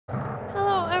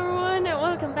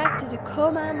the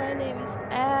Coma. My name is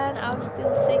Anne. I'm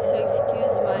still sick, so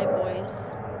excuse my voice.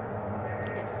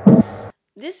 Yes.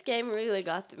 This game really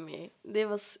got to me. It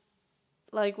was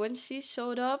like when she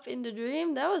showed up in the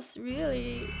dream, that was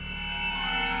really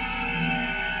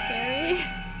scary.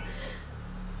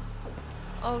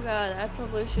 Oh god, I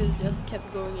probably should have just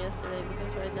kept going yesterday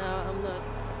because right now I'm not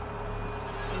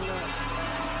feeling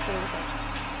safe.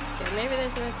 Okay, maybe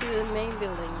there's a way through the main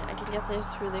building. I can get there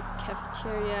through the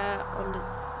cafeteria on the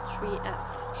 3F.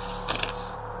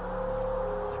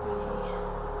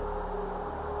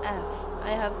 3F.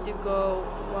 I have to go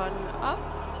one up,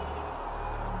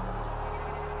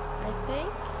 I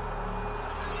think.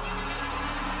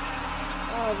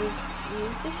 Oh, this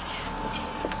music.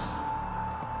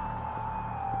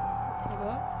 Can I go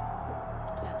up?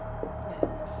 Yeah.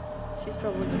 Okay. She's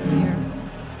probably gonna hear.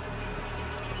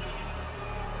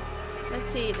 Let's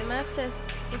see. The map says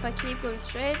if I keep going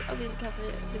straight, I'll be in the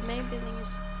cafeteria. The main building is.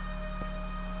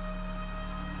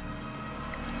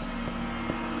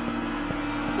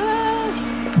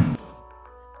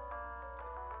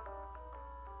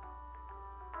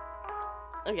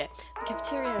 Okay, the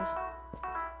cafeteria.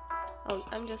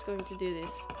 I'm just going to do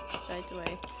this right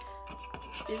away.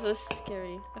 It was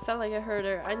scary. I felt like I heard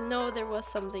her. I know there was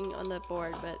something on that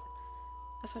board, but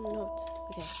I found a note.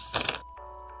 Okay.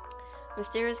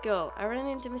 Mysterious girl. I ran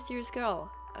into Mysterious girl.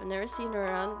 I've never seen her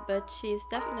around, but she's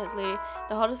definitely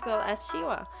the hottest girl at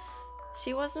Shiwa.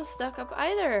 She wasn't stuck up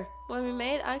either. When we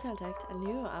made eye contact, I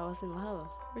knew I was in love.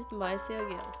 Written by Gill.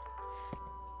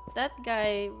 That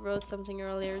guy wrote something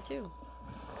earlier too.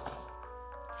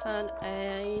 Found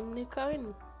a new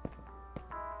coin.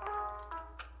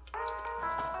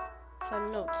 Found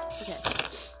a note.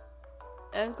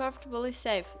 Okay. Uncomfortably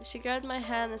safe. She grabbed my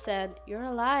hand and said, "You're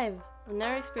alive." I've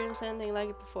never experienced anything like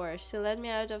it before. She led me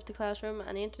out of the classroom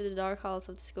and into the dark halls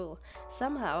of the school.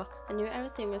 Somehow, I knew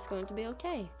everything was going to be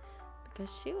okay.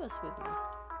 Because she was with me.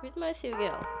 With my Gill.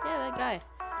 Yeah, that guy.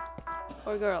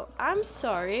 Or girl. I'm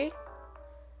sorry.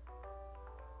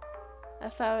 I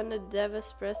found a Dev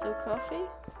Espresso coffee.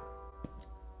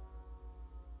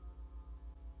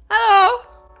 Hello!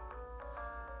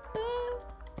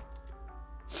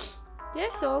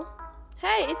 Yes, so.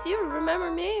 Hey, it's you. Remember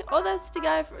me? Oh, that's the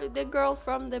guy, the girl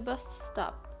from the bus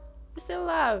stop. You're still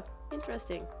alive.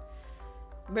 Interesting.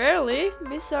 Barely.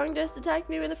 Miss Song just attacked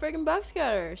me with a friggin' box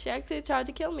cutter. She actually tried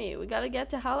to kill me. We gotta get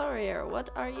to Hallow here. What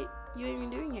are you even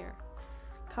doing here?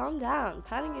 Calm down.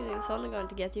 Panicking is only going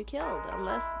to get you killed,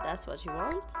 unless that's what you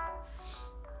want.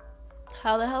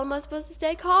 How the hell am I supposed to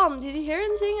stay calm? Did you hear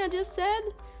anything I just said?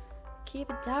 Keep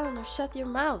it down or shut your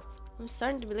mouth. I'm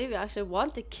starting to believe you actually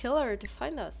want the killer to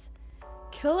find us.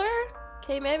 Killer?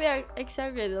 Okay, maybe I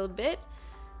exaggerated a little bit.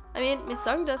 I mean, Miss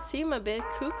Song does seem a bit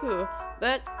cuckoo,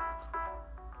 but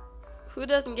who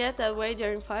doesn't get that way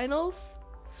during finals?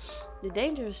 The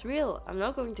danger is real. I'm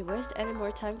not going to waste any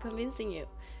more time convincing you.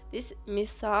 This Miss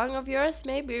Song of yours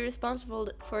may be responsible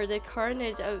for the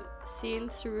carnage I've seen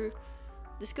through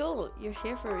the school. You're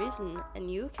here for a reason,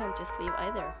 and you can't just leave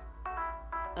either.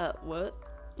 What?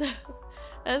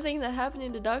 Anything that happened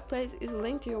in the dark place is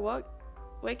linked to your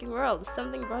waking world.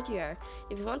 Something brought you here.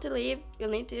 If you want to leave, you'll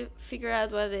need to figure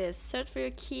out what it is. Search for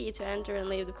your key to enter and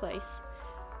leave the place.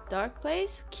 Dark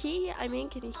place? Key? I mean,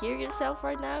 can you hear yourself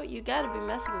right now? You gotta be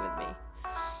messing with me.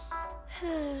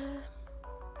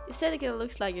 You said the girl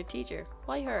looks like your teacher.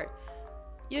 Why her?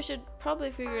 You should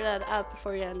probably figure that out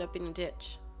before you end up in a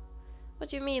ditch. What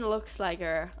do you mean, looks like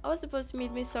her? I was supposed to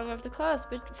meet Miss Song of the class,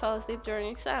 but fell asleep during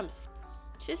exams.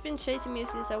 She's been chasing me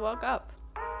since I woke up.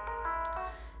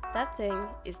 That thing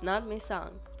is not Miss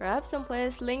Song. Perhaps some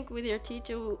place linked with your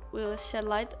teacher will shed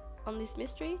light on this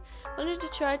mystery. Why don't you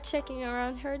try checking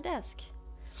around her desk?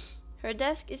 Her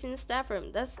desk is in the staff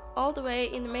room. That's all the way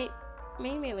in the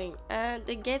main building. And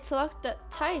the gate's locked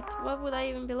tight. What would I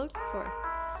even be looking for?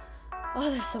 Oh,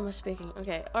 there's so much speaking.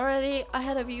 Okay, already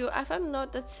ahead of you, I found a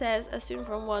note that says a student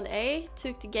from 1A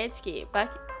took the gate key back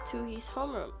to his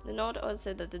homeroom. The note also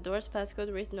said that the door's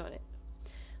passcode written on it.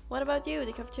 What about you?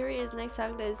 The cafeteria isn't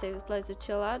exactly the safest place to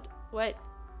chill out. Wait,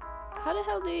 how the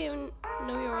hell do you even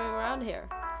know your way around here?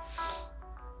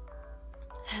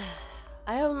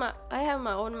 I have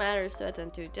my own matters to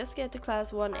attend to. Just get to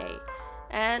class 1A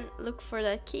and look for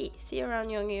that key. See you around,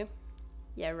 Young-yu.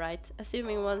 Yeah, right.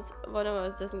 Assuming one of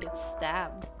us doesn't get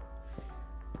stabbed.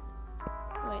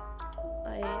 Wait.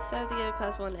 So I have to get to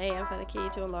class 1A and find a key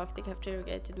to unlock the cafeteria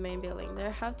gate to the main building.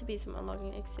 There have to be some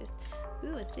unlocking exits.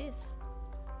 Ooh, what's this?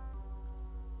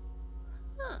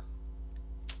 Huh.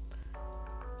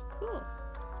 Cool.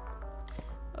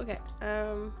 Okay.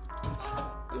 I'm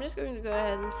just going to go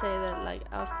ahead and say that, like,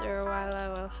 after a while I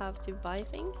will have to buy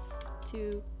things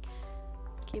to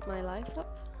keep my life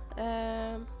up.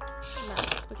 Map.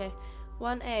 Okay.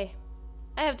 1A.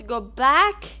 I have to go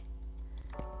back.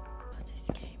 What is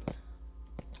this game?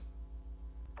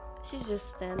 She's just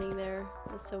standing there.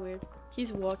 That's so weird.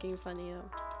 He's walking funny though.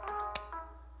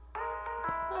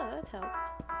 Oh, that helped.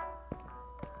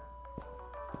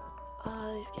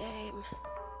 Oh, this game.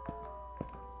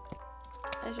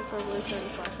 I should probably turn the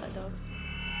flashlight off.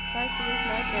 Back to this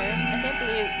nightmare. I can't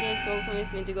believe Yesol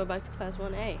convinced me to go back to class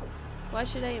 1A. Why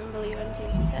should I even believe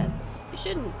anything she says? You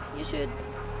shouldn't. You should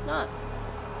not.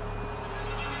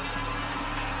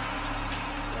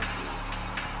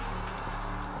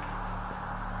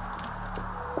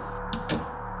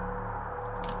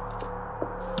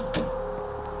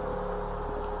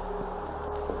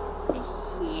 I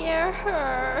hear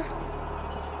her.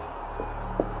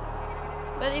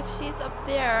 But if she's up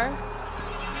there,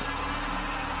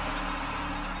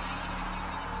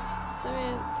 so I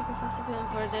took a faster film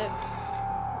for the.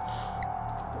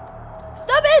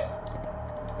 Stop it!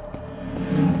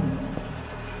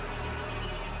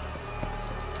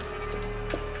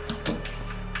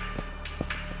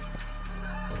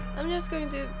 I'm just going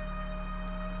to.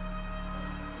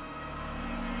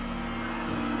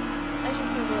 I should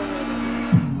probably already.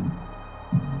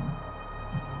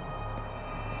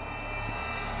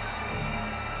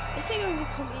 Is she going to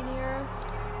come in here?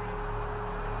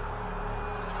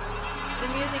 The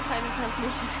music kind of tells me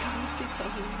she's going to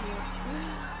come in here.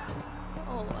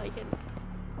 Oh, I can see.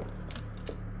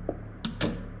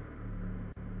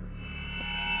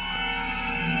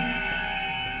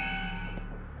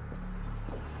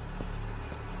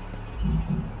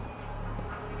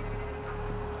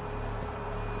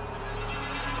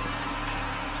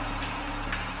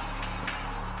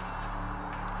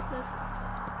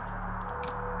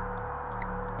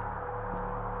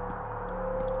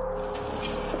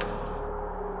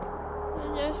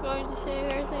 I'm just going to say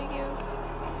here, thank you.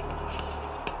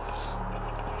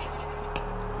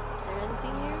 Is there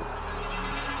anything here?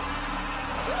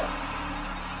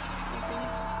 Nothing.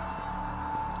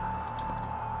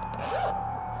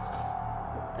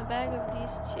 A bag of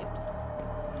these chips.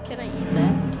 Can I eat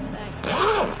that? Bag.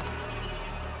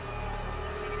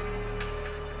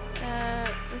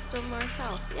 Restore more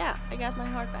health. Yeah, I got my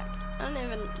heart back. I don't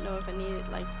even know if I need it,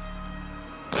 like.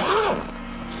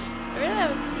 I really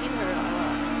haven't seen her a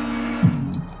lot.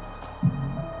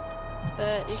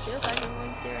 But it feels like I'm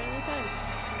going to see her anytime.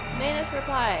 Maynard's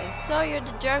reply. So you're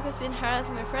the jerk who's been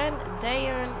harassing my friend?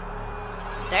 Damn.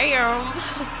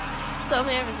 Tell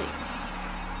me everything.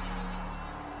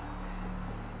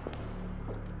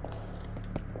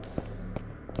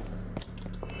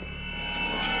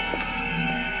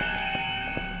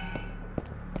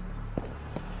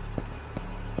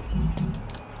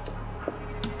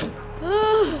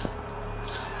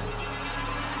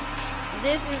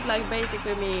 This is like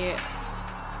basically me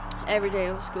every day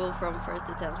of school from 1st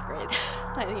to 10th grade.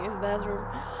 Hiding in the bathroom.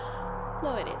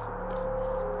 No, it isn't.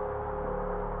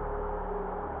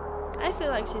 I feel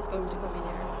like she's going to come in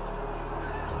here.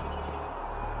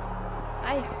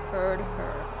 I heard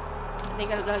her. I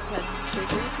think I like had to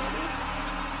trigger it maybe.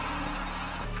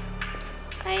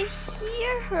 I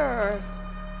hear her.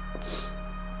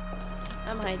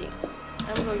 I'm hiding.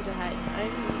 I'm going to hide.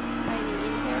 I'm hiding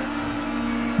in here.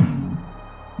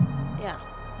 Yeah.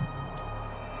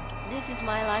 This is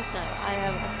my life now. I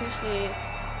have officially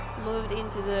moved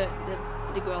into the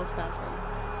girls' bathroom.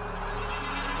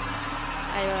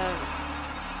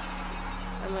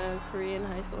 I'm a Korean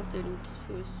high school student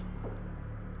who's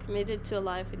committed to a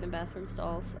life in the bathroom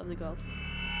stalls of the girls'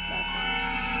 bathroom.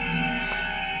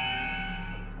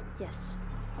 Yes.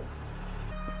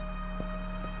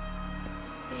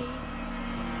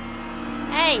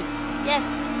 Hey! Yes!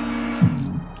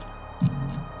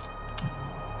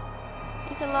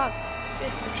 It's unlocked.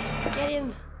 Good. Get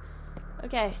in.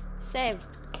 Okay. Save.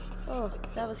 Oh,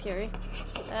 that was scary.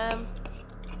 I'm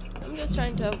just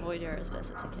trying to avoid her as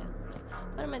best as I can.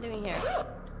 What am I doing here?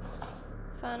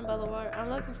 Found a bottle of water. I'm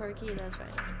looking for a key, that's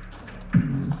right.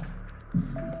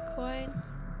 Coin.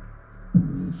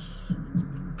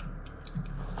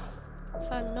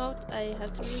 Found a note. I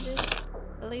have to read this.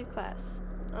 Elite class.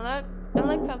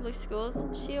 Unlike public schools,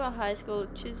 Shiva High School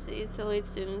chooses its elite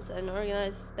students and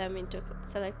organizes them into a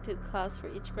selected class for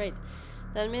each grade.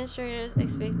 The administrators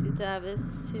expect it to have a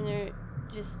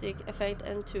synergistic effect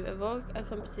and to evoke a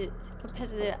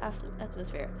competitive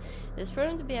atmosphere. It is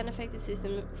proven to be an effective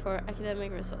system for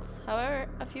academic results. However,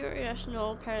 a few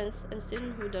irrational parents and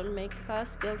students who don't make the class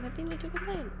still continue to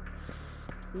complain.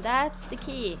 That's the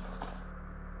key.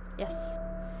 Yes.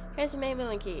 Here's the main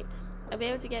building key. I'll be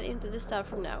able to get into the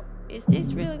staff room now. Is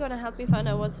this really gonna help me find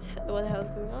out what the hell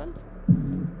is going on?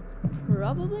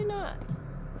 Probably not.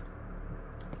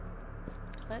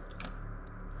 What?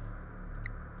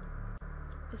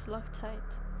 It's locked tight.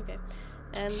 Okay.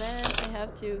 And then I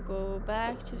have to go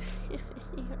back to the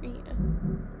area.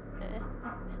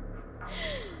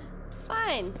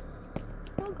 Fine.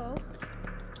 I'll go.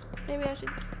 Maybe I should...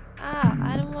 Ah,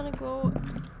 I don't want to go...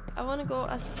 I want to go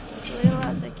as little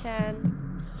as I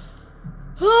can.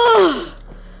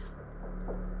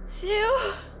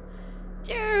 Sue!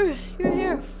 Dude, you're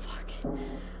here. Fuck.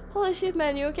 Holy shit,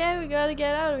 man. You okay? We gotta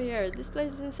get out of here. This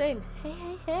place is insane. Hey,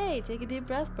 hey, hey. Take a deep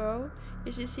breath, bro.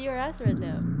 You should see your ass right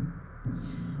now.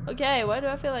 Okay, why do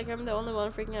I feel like I'm the only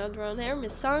one freaking out around here?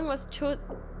 Miss Song was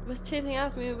chasing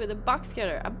after me with a box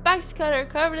cutter. A box cutter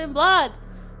covered in blood!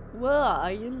 Well,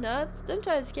 are you nuts? Don't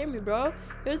try to scare me, bro.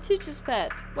 You're the teacher's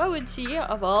pet. Why would she,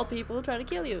 of all people, try to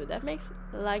kill you? That makes,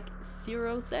 like,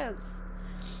 0 sense.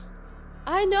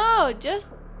 I know,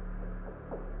 just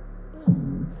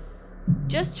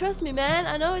trust me, man.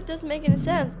 I know it doesn't make any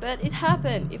sense, but it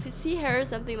happened. If you see her or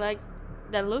something like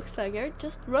that looks like her,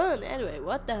 just run. Anyway,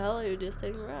 what the hell are you just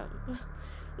sitting around?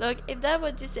 Look, if that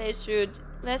what you say is true,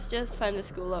 let's just find the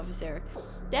school officer.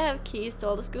 They have keys to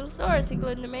all the school stores,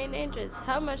 including the main entrance.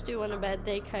 How much do you want to bet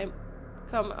they come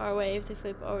our way if they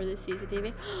flip over the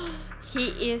CCTV?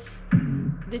 He is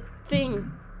the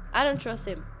thing. I don't trust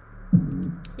him.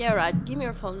 Yeah, right. Give me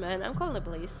your phone, man. I'm calling the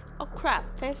police. Oh, crap.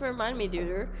 Thanks for reminding me,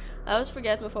 dude. I always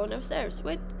forget my phone upstairs.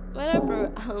 Wait up,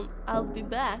 bro. I'll be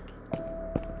back.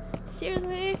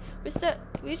 Seriously?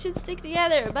 We should stick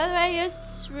together. By the way, your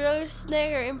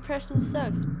Schwarzenegger impression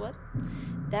sucks. What?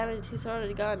 Damn it, he's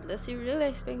already gone. Does he really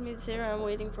expect me to sit around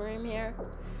waiting for him here?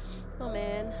 Oh,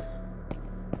 man.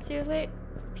 Seriously?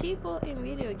 People in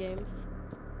video games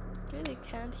really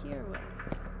can't hear well.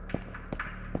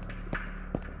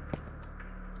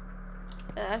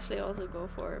 I actually also go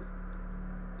for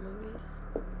movies.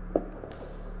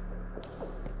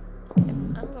 Okay,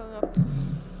 I'm going up.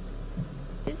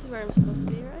 This is where I'm supposed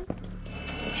to be, right?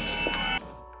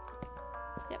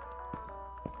 Yep.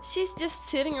 She's just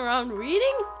sitting around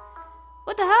reading?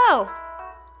 What the hell?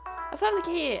 I found the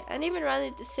key and even ran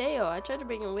into Seo. I tried to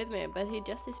bring him with me, but he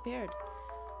just disappeared.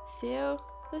 Seo?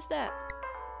 Who's that?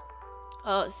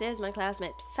 Oh, Seo's my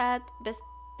classmate. Fat,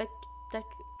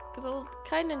 bespectacled,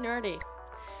 kinda nerdy.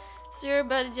 Sure,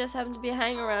 but it just happened to be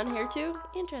hanging around here too?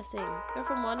 Interesting. You're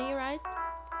from 1E, right?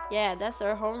 Yeah, that's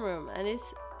our homeroom, and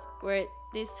it's where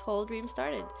this whole dream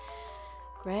started.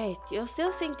 Great. You'll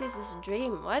still think this is a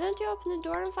dream. Why don't you open the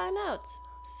door and find out?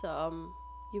 So,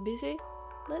 you busy?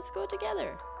 Let's go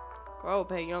together. Grow up,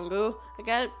 hey, young goo. I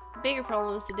got bigger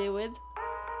problems to deal with.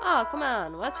 Oh, come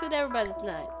on. What's with everybody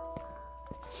tonight?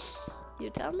 You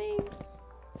tell me.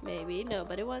 Maybe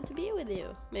nobody wants to be with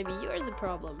you. Maybe you're the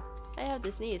problem. I have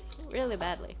to sneeze really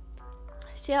badly.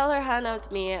 She held her hand out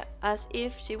to me as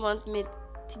if she wanted me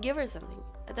to give her something.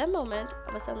 At that moment,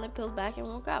 I was suddenly pulled back and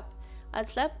woke up. I'd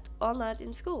slept all night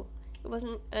in school. It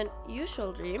wasn't an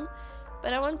usual dream,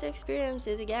 but I wanted to experience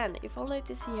it again, if only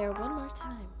to see her one more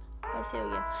time. I see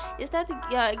again. Is that the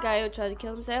guy who tried to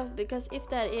kill himself? Because if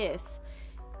that is,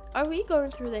 are we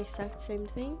going through the exact same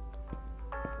thing?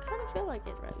 I kind of feel like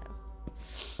it right now.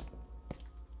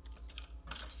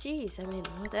 Jeez, I mean,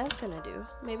 what else can I do?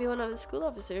 Maybe one of the school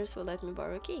officers will let me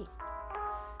borrow a key.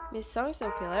 Miss Song's no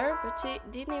killer, but she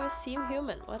didn't even seem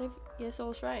human. What if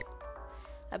Yesol's right?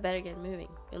 I better get moving.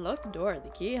 You locked the door. The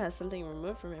key has something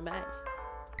removed from your bag.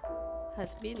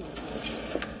 Has been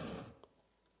removed.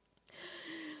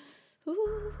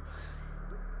 Ooh.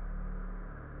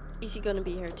 Is she gonna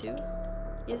be here too?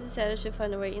 Yes, I said I should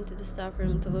find a way into the staff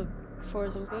room to look for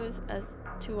some clues as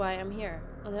to why I'm here.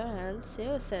 On the other hand,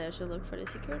 Seo said I should look for the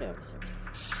security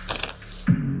officers.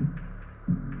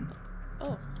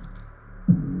 Oh.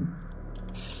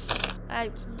 I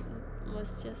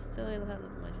was just a little ahead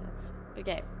of myself.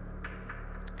 Okay.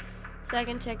 So I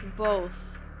can check both.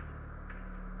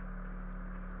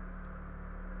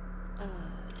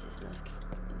 This is not...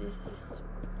 This is...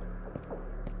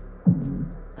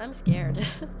 I'm scared.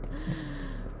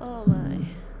 Oh my.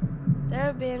 There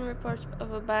have been reports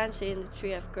of a banshee in the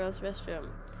 3F girls' restroom.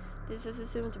 This was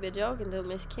assumed to be a joke until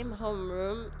Miss Kim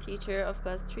Homeroom, teacher of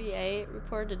class 3A,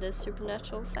 reported a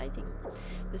supernatural sighting.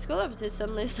 The school officers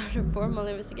suddenly started a formal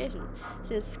investigation.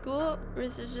 Since school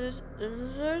researchers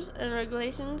and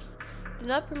regulations do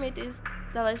not permit the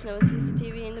installation of a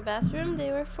CCTV in the bathroom,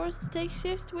 they were forced to take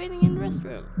shifts waiting in the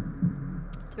restroom.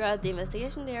 Throughout the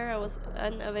investigation, the area was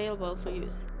unavailable for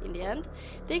use. In the end,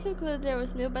 they concluded there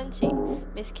was no banshee.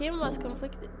 Miss Kim was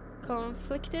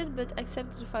conflicted but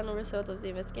accepted the final result of the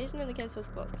investigation and the case was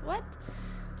closed. What?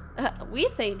 We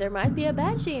think there might be a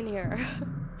banshee in here.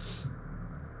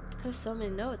 There's so many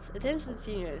notes. Attention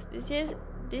seniors.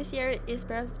 This year is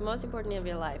perhaps the most important of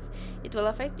your life. It will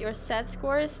affect your SAT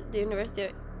scores, the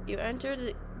university you enter,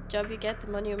 the job you get, the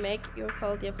money you make, your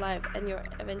quality of life, and your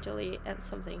eventually at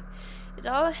something. It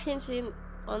all hinges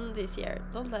on this year.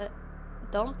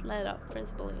 Don't let up,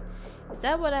 principally. Is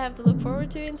that what I have to look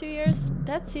forward to in 2 years?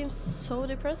 That seems so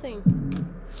depressing.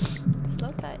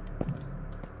 Slow tight.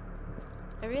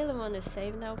 I really want to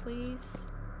save now, please.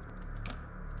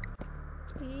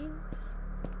 Please.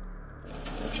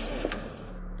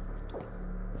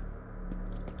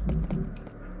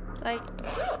 Like,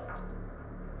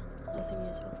 nothing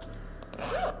useful.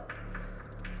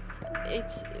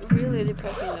 It's really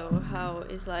depressing though, how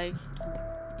it's like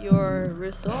your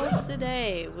results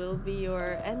today will be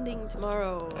your ending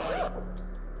tomorrow. Like,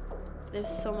 there's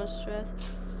so much stress.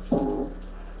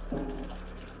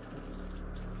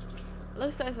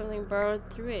 Looks like something burrowed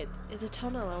through it. It's a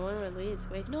tunnel. I wonder where it leads.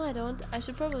 Wait, no, I don't. I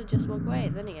should probably just walk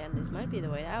away. Then again, this might be the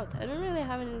way out. I don't really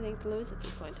have anything to lose at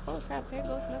this point. Oh crap, here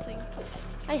goes nothing.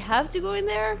 I have to go in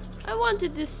there? I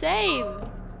wanted to save.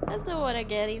 That's not what I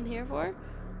get in here for.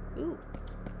 Ooh,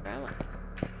 where am I?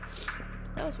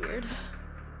 That was weird.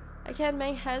 I can't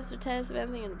make heads or tails of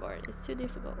anything on the board. It's too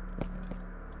difficult.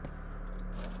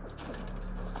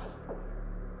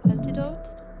 Antidote?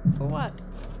 For what?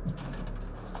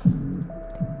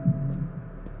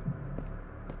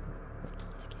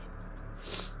 This game.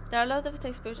 There are a lot of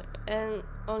textbooks and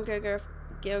on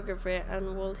geography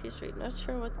and world history. Not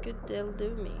sure what good they'll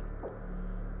do me.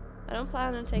 I don't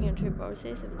plan on taking a trip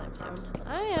overseas anytime soon.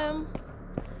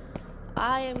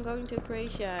 I am going to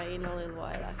Croatia in a little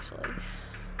while, actually.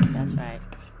 That's right.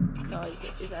 No,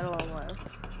 is that a long while?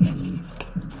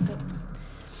 So,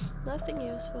 nothing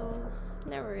useful.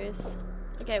 Never is.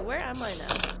 Okay, where am I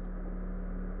now?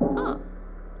 Oh.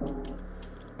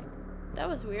 That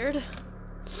was weird.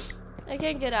 I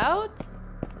can't get out?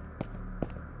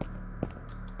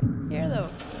 Here though.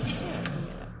 Yeah, I can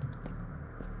get out.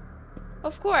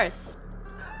 Of course.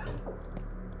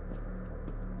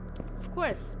 Of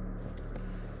course.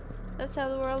 That's how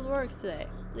the world works today.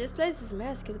 This place is a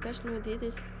mess. Could the person who did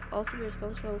this also be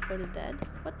responsible for the dead?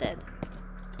 What dead?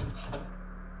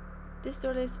 This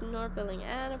door leads to the north building,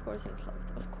 and of course it's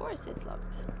locked. Of course it's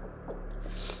locked.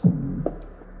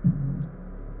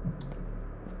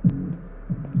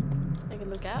 I can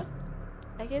look out.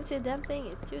 I can't see a damn thing.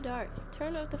 It's too dark.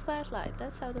 Turn off the flashlight.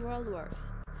 That's how the world works.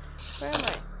 Where am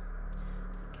I?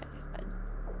 Okay,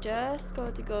 I just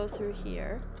got to go through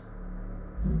here.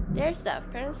 Dear staff,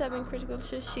 parents have been critical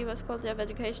to Shiva's quality of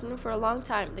education for a long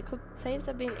time. The complaints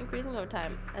have been increasing over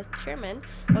time. As chairman,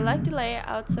 I would like to lay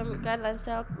out some guidelines to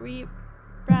help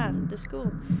rebrand the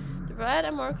school. To provide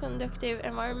a more conducive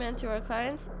environment to our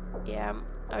clients,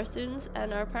 our students,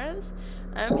 and our parents,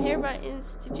 I am hereby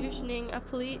institutioning a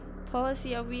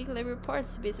policy of weekly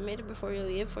reports to be submitted before you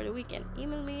leave for the weekend.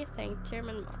 Email me, thank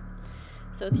Chairman Ma.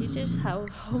 So teachers have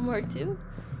homework too?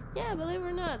 Yeah, believe it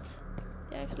or not.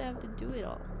 They actually have to do it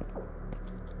all.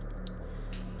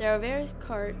 There are various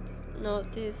cards,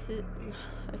 notices,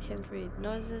 I can't read,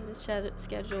 notices and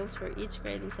schedules for each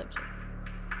grade and subject.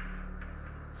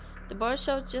 The board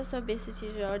shows just how busy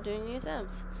teachers are during the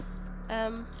exams.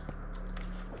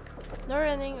 No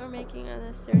running or making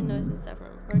unnecessary noise in staff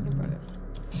room. Work in progress.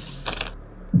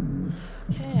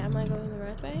 Okay, am I going the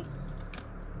right way?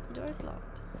 The door is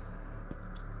locked.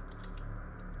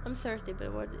 I'm thirsty,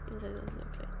 but what inside doesn't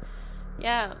look clean.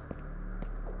 Yeah.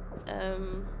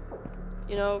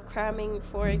 You know, cramming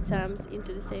 4 exams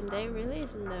into the same day really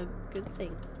isn't a good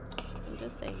thing. I'm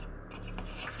just saying.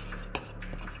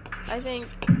 I think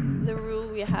the rule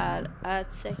we had at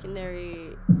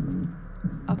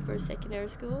upper secondary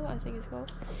school, I think it's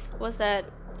called, was that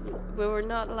we were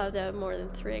not allowed to have more than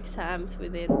 3 exams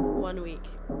within 1 week,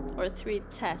 or 3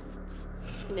 tests.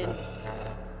 I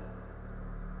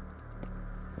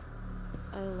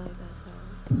don't like that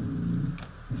sound.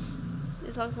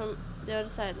 It's locked from the other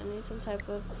side. I need some type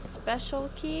of special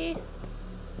key.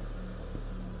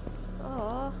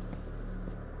 Oh.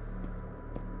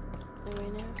 Anyway,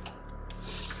 now.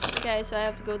 Okay, so I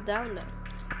have to go down now.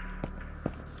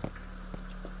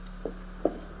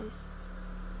 This is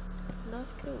not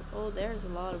cool. Oh, there's a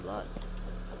lot of blood.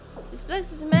 This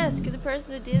place is a mess. Could the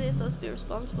person who did this also be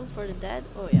responsible for the dead?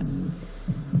 Oh yeah,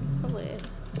 probably is.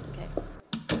 Okay.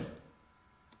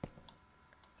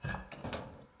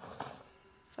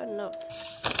 Fun note.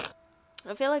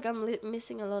 I feel like I'm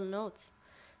missing a lot of notes.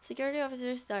 Security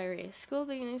officer's diary. School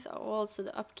beginnings are old, so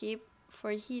the upkeep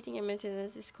for heating and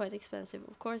maintenance is quite expensive.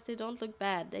 Of course, they don't look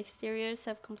bad. The exteriors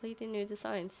have completely new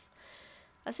designs.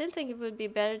 I still think it would be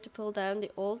better to pull down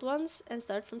the old ones and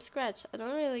start from scratch. I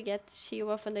don't really get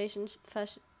Shiva Foundation's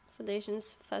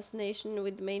fascination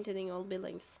with maintaining old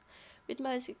buildings. With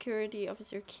my security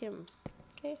officer Kim.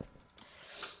 Okay.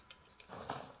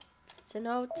 It's a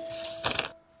note.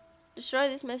 Destroy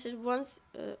this message once.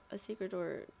 A secret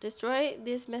order. Destroy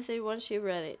this message once you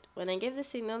read it. When I give the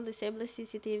signal, disable the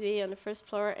CCTV on the first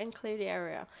floor and clear the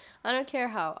area. I don't care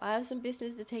how. I have some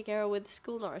business to take care of with the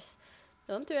school nurse.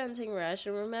 Don't do anything rash,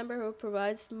 and remember who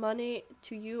provides money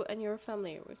to you and your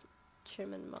family.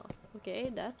 Chairman Ma. Okay,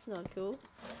 that's not cool.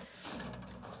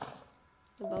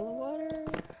 A bottle of water.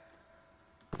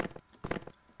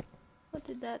 What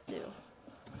did that do?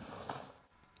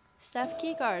 Staff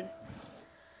keycard.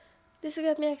 This will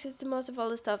get me access to most of all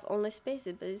the stuff, only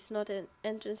spaces, but it's not an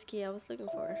entrance key I was looking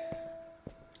for.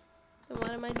 And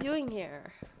what am I doing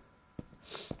here?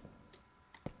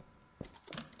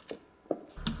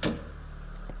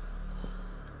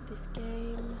 This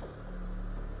game.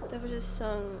 That was just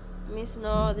song. Miss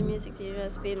No, the music teacher,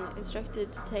 has been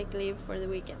instructed to take leave for the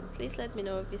weekend. Please let me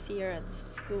know if you see her at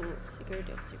school.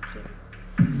 Security officer Kim.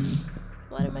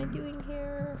 What am I doing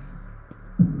here?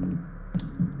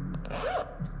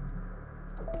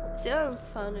 Still haven't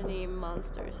found any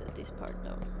monsters at this part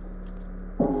though.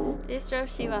 The history of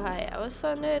Shiva High. I was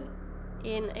founded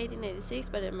in 1886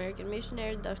 by the American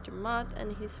missionary Dr. Mott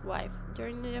and his wife.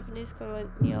 During the Japanese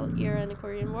colonial era and the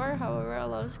Korean War, however, a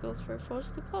lot of schools were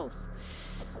forced to close.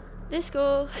 This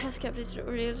school has kept its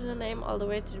original name all the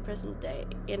way to the present day.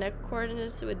 In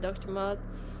accordance with Dr.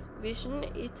 Mott's vision,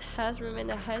 it has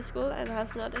remained a high school and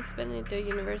has not expanded into a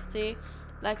university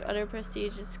like other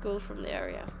prestigious schools from the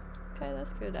area. Okay,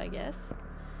 that's good, I guess.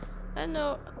 I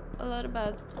know a lot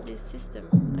about this system.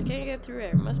 I can't get through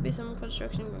here. Must be some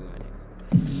construction going on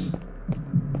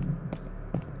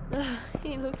here.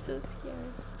 He looks so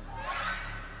scared.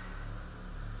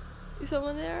 Is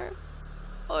someone there?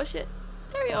 Oh shit.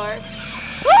 There you are.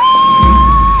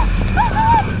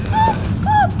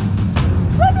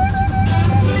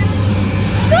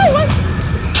 No, what?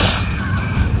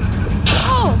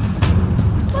 Oh!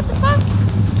 What the fuck?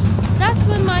 That's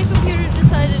when my computer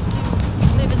decided to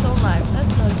live its own life.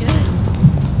 That's not good.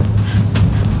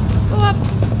 Go up!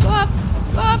 Go up!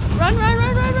 Go up! Run, run,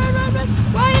 run, run, run, run, run!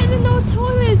 Why are there no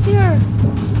toilets here?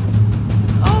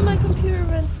 Oh, my computer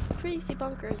went crazy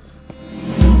bonkers.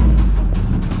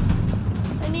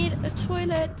 I need a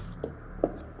toilet.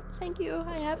 Thank you,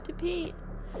 I have to pee.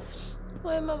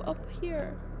 Why am I up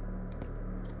here?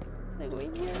 Can I go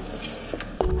in here?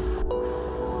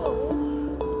 Oh.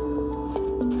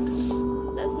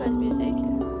 That's nice music.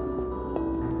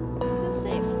 Feel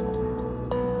safe.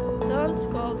 Don't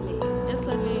scold me. Just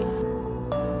tell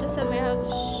me how to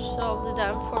solve the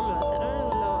damn formulas. I don't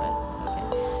even know it. Okay.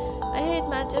 I hate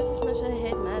Matt just as much as I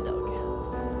hate Mad Dog.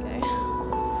 Okay.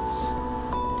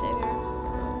 Save here.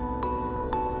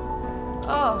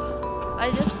 Oh,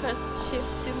 I just pressed shift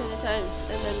too many times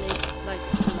and then it like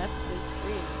left the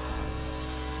screen.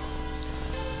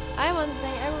 I want to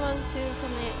thank everyone to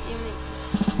come the evening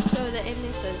to the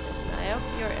evening study session. I hope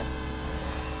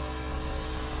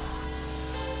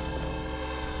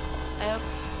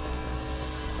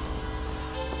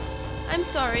I'm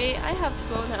sorry, I have to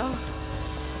go now.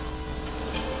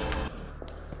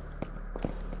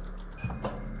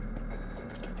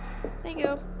 Thank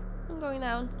you. I'm going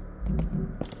down.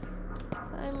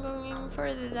 I'm going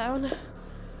further down.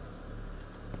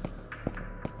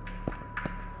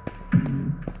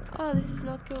 Oh, this is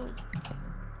not cool.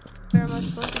 Where am I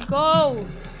supposed to go?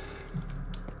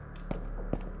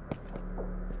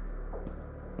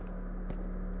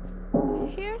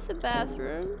 Here's a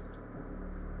bathroom.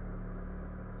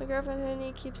 My girlfriend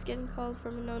Honey keeps getting called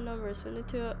from unknown numbers. When the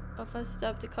two of us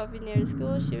stopped to coffee near the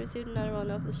school, she received another one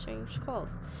of the strange calls.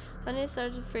 Honey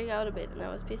started to freak out a bit, and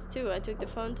I was pissed too. I took the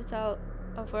phone to tell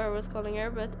of where I was calling her,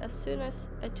 but as soon as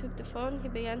I took the phone, he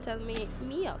began telling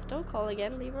me off. Don't call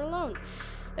again, leave her alone.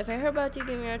 If I hear about you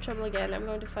giving her trouble again, I'm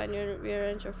going to find you and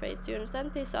rearrange your face. Do you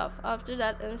understand? Piss off. After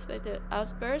that unexpected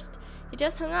outburst, he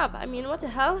just hung up. I mean, what the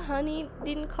hell? Honey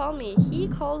didn't call me. He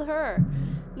called her.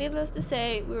 Needless to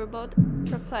say, we were both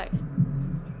perplexed.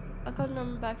 I called the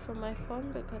number back from my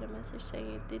phone but got a message saying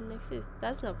it didn't exist.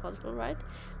 That's not possible, right?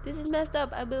 This is messed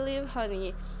up. I believe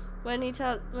Honey. When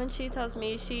she tells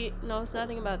me she knows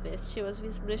nothing about this. She was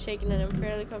visibly shaken and I'm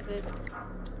fairly confident.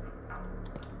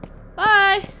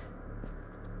 Bye!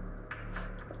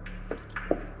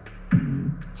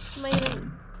 Am I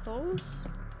even close?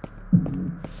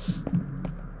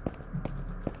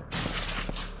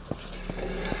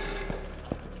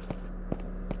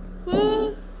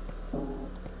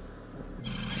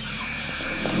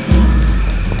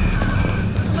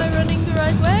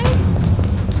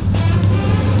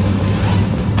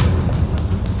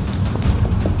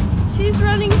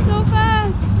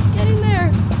 in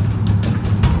there.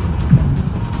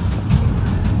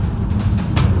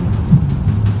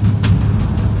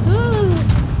 Ooh.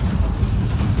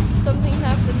 Something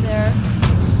happened there.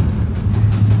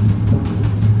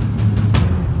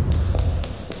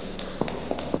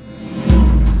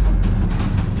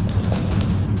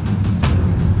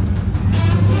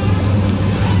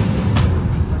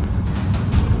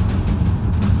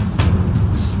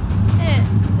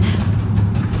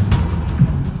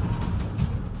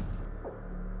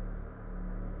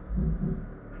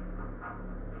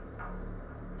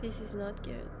 This is not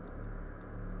good.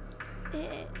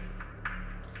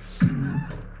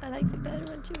 I liked it better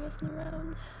when she wasn't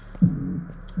around.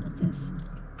 What's this?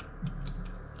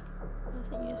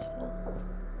 Nothing useful.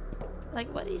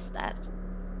 Like, what is that?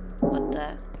 What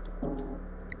the?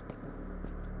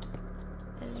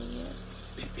 Anything yet?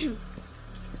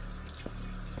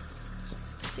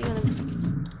 She gonna...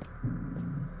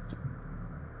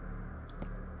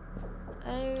 I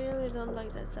really don't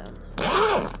like that sound.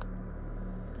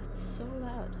 That's so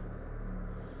loud.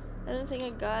 I don't think I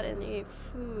got any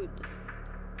food.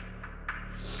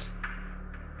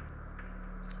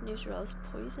 Neutrals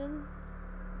poison.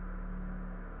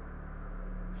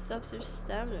 Stops your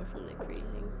stamina from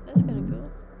decreasing. That's kinda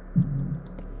cool.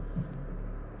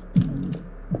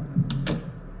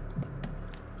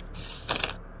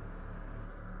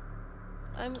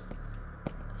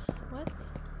 What?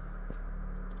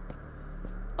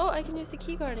 Oh, I can use the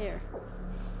keycard here.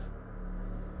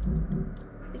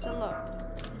 It's unlocked.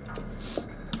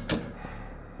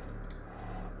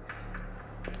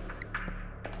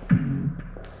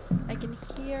 I can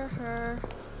hear her.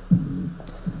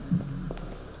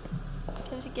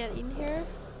 Can she get in here?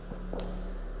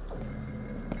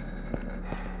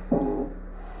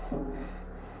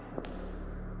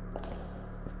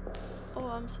 Oh,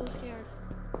 I'm so scared.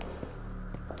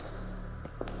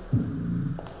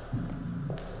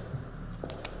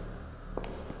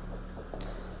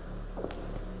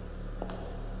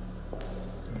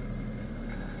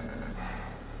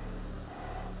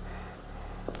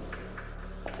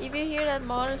 If you hear that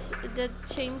that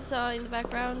chainsaw in the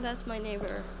background, that's my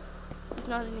neighbor. It's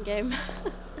not in the game.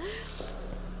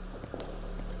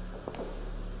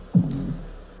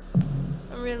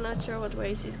 I'm really not sure what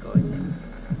way she's going.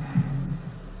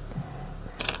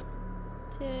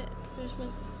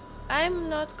 I'm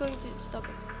not going to stop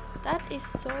it. That is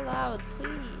so loud,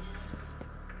 please.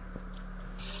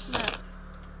 Map.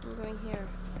 I'm going here.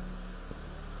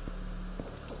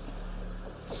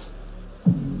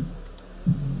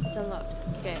 It's unlocked.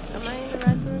 Okay, am I in the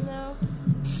right room now?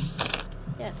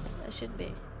 Yes, I should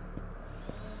be.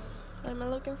 What am I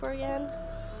looking for again?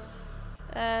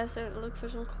 So look for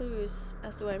some clues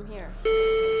as to why I'm here.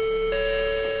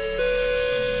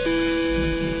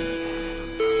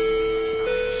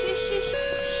 Shh, shh, shh.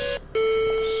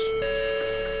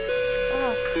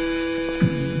 Oh.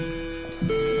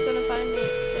 He's gonna find me.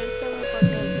 There's someone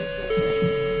pointing out difference, right?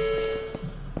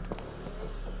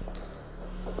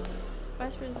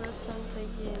 Vice President Santa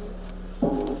Yin.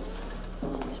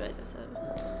 She's right outside.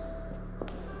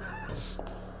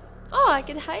 Oh, I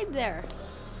can hide there.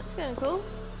 That's kind of cool.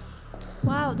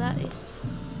 Wow, that is...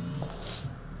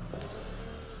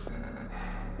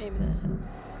 Maybe that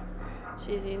helps.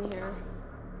 She's in here.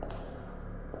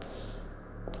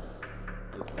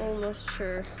 I'm almost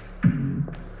sure.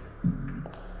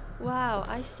 Wow,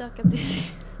 I suck at this.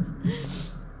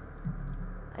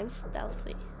 I'm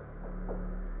stealthy.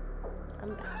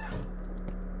 I'm bad.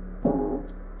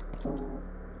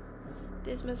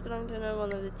 This must belong to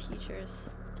one of the teachers.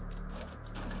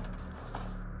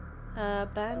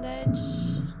 Bandage.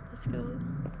 Let's go.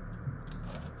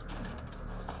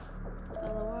 On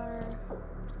the water.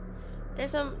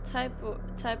 There's some type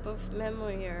of memo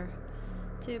here.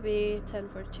 2B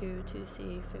 1042 2C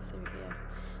 15 PM.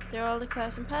 They're all the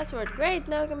class and password. Great.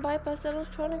 Now I can bypass the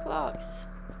electronic locks.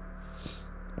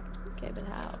 Okay, but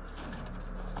how?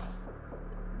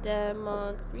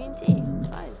 Demon green tea.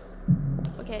 Fine.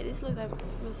 Okay, this looks like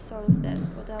Miss Song's desk.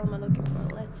 What the hell am I looking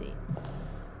for? Let's see.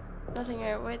 Nothing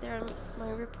here. Wait, there on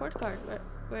my report card.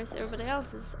 Where's everybody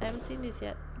else's? I haven't seen this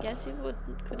yet. Guess you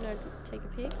couldn't take a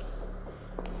peek?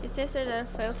 It says there that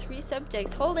I failed 3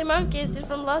 subjects. Holy monkeys! Is it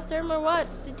from last term or what?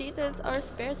 The details are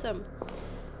sparesome.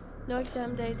 No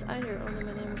exam days either. Only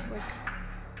my name, of course.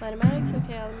 Mathematics?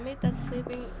 Okay, I'll admit that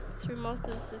sleeping through most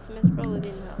of the semester probably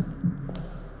didn't help.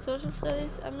 Social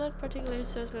studies? I'm not particularly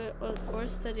social or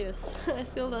studious. I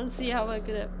still don't see how I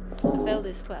could have failed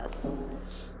this class.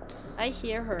 I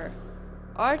hear her.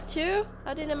 R2?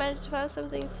 How did I manage to find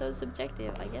something so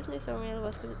subjective? I guess Miss Song really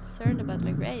was concerned about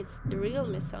my grades. The real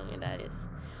Miss Song, that is.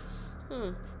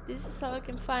 This is all I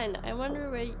can find. I wonder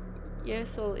where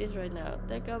Yesol is right now.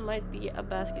 That girl might be a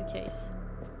basket case.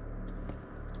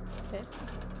 Okay.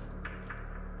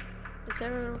 There's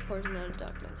several reporting on the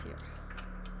documents here.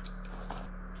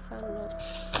 Found a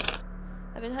note.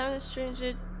 I've been having a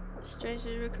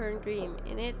strangely recurring dream.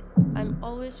 In it, I'm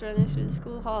always running through the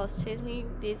school halls, chasing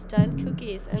these giant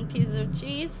cookies and pieces of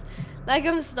cheese, like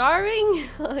I'm starving.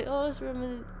 I always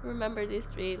remember these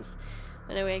dreams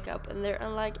when I wake up, and they're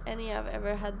unlike any I've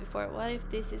ever had before. What if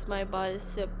this is my body's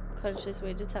subconscious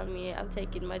way to tell me I've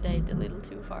taken my date a little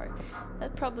too far?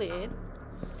 That's probably it.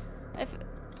 I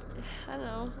don't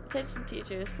know. Attention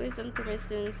teachers, please don't permit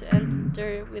students to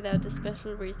enter without a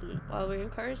special reason. While we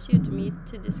encourage you to meet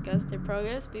to discuss their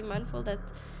progress, be mindful that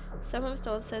some have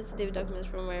stolen sensitive documents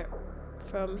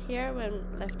from here when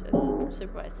left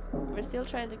unsupervised. We're still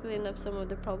trying to clean up some of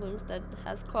the problems that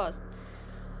has caused.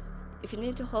 If you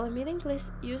need to hold a meeting, please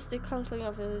use the counseling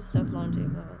officer's staff laundry.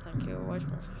 Oh, thank you. Watch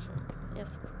more. Yes.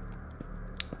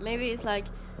 Maybe it's like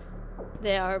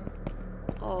they are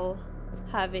all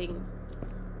having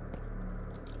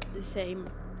the same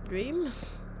dream.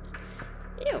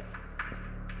 Ew.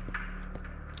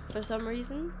 For some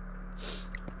reason.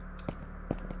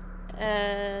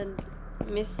 And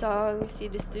Miss Song see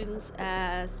the students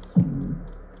as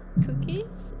cookies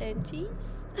and cheese.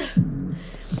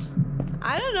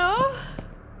 I don't know.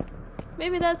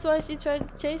 Maybe that's why she tried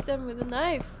to chase them with a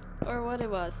knife, or what it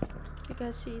was.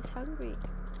 Because she's hungry.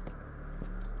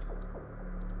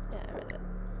 Yeah, I read that.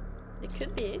 It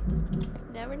could be it.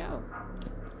 Never know.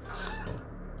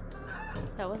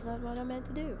 That was not what I meant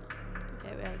to do.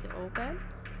 Okay, we have to open.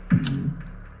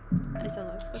 It's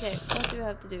unlocked. Okay, what do we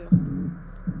have to do?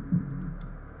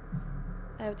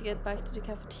 I have to get back to the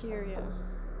cafeteria.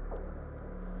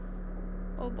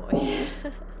 Oh boy.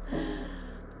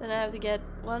 Then I have to get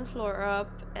one floor up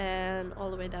and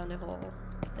all the way down the hall.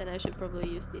 Then I should probably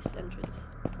use this entrance.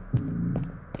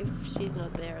 If she's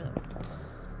not there though.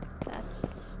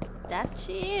 That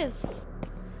she is.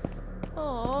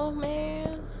 Oh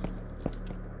man.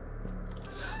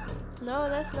 No,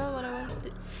 that's not what I want to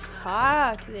do.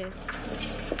 Fuck this.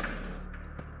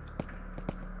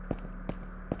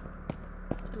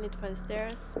 I need to find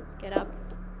stairs, get up,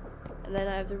 and then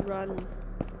I have to run.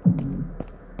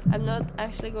 I'm not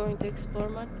actually going to explore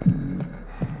much.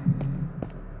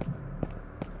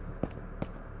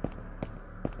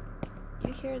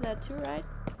 You hear that too, right?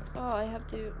 Oh, I have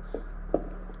to...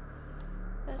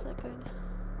 That's not good.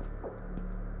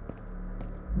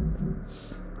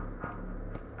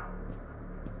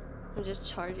 I'm just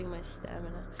charging my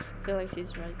stamina. I feel like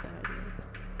she's right behind me.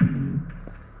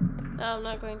 No, I'm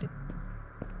not going to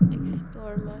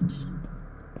explore much.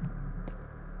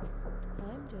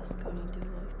 I'm just going to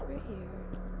walk through here.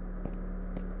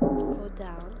 Go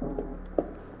down.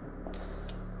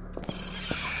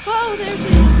 Oh, there she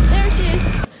is! There she is!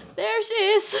 There she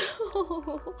is!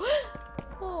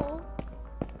 Oh.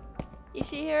 Is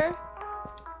she here?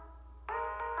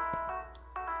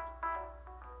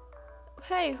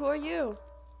 Hey, who are you?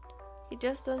 He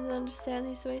just doesn't understand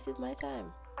he's wasted my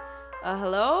time.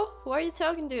 Hello? Who are you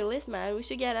talking to? Listen, man, we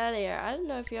should get out of here. I don't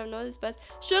know if you have noticed, but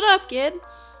shut up, kid!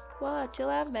 What? Chill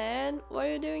out, man. What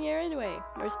are you doing here anyway?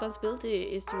 My responsibility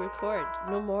is to record.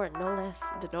 No more, no less.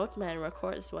 The note man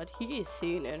records what he has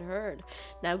seen and heard.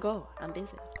 Now go. I'm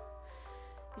busy.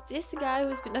 Is this the guy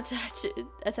who's been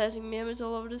attaching memes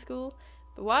all over the school?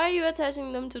 But why are you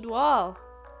attaching them to the wall?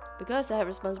 Because I have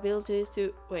responsibilities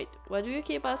to... Wait, what do you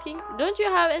keep asking? Don't you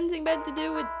have anything better to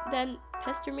do than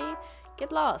pester me?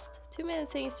 Get lost. Too many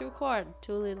things to record.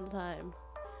 Too little time.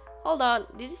 Hold on.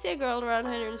 Did you see a girl around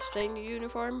here in a strange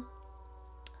uniform?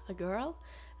 A girl?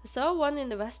 I saw one in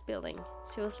the west building.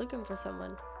 She was looking for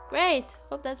someone. Great.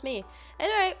 Hope that's me.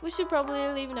 Anyway, we should probably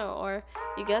leave now, or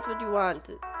you got what you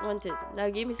wanted. Now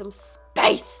give me some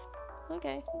space.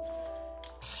 Okay.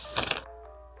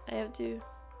 I have to...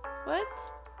 What?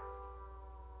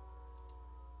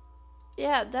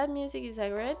 Yeah, that music is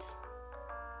accurate.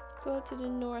 Go to the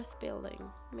north building.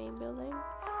 Main building.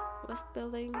 West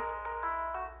building.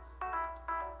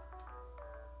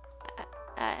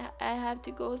 I have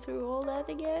to go through all that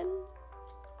again?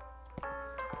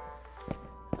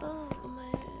 Oh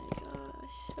my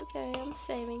gosh. Okay, I'm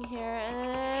saving here.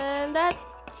 And that's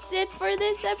it for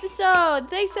this episode.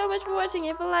 Thanks so much for watching.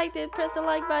 If you liked it, press the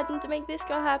like button to make this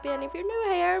girl happy. And if you're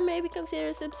new here, maybe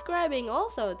consider subscribing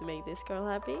also to make this girl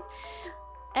happy.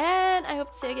 And I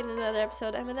hope to see you again in another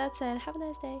episode. And with that said, have a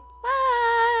nice day.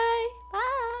 Bye!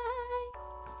 Bye!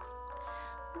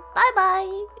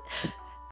 Bye-bye!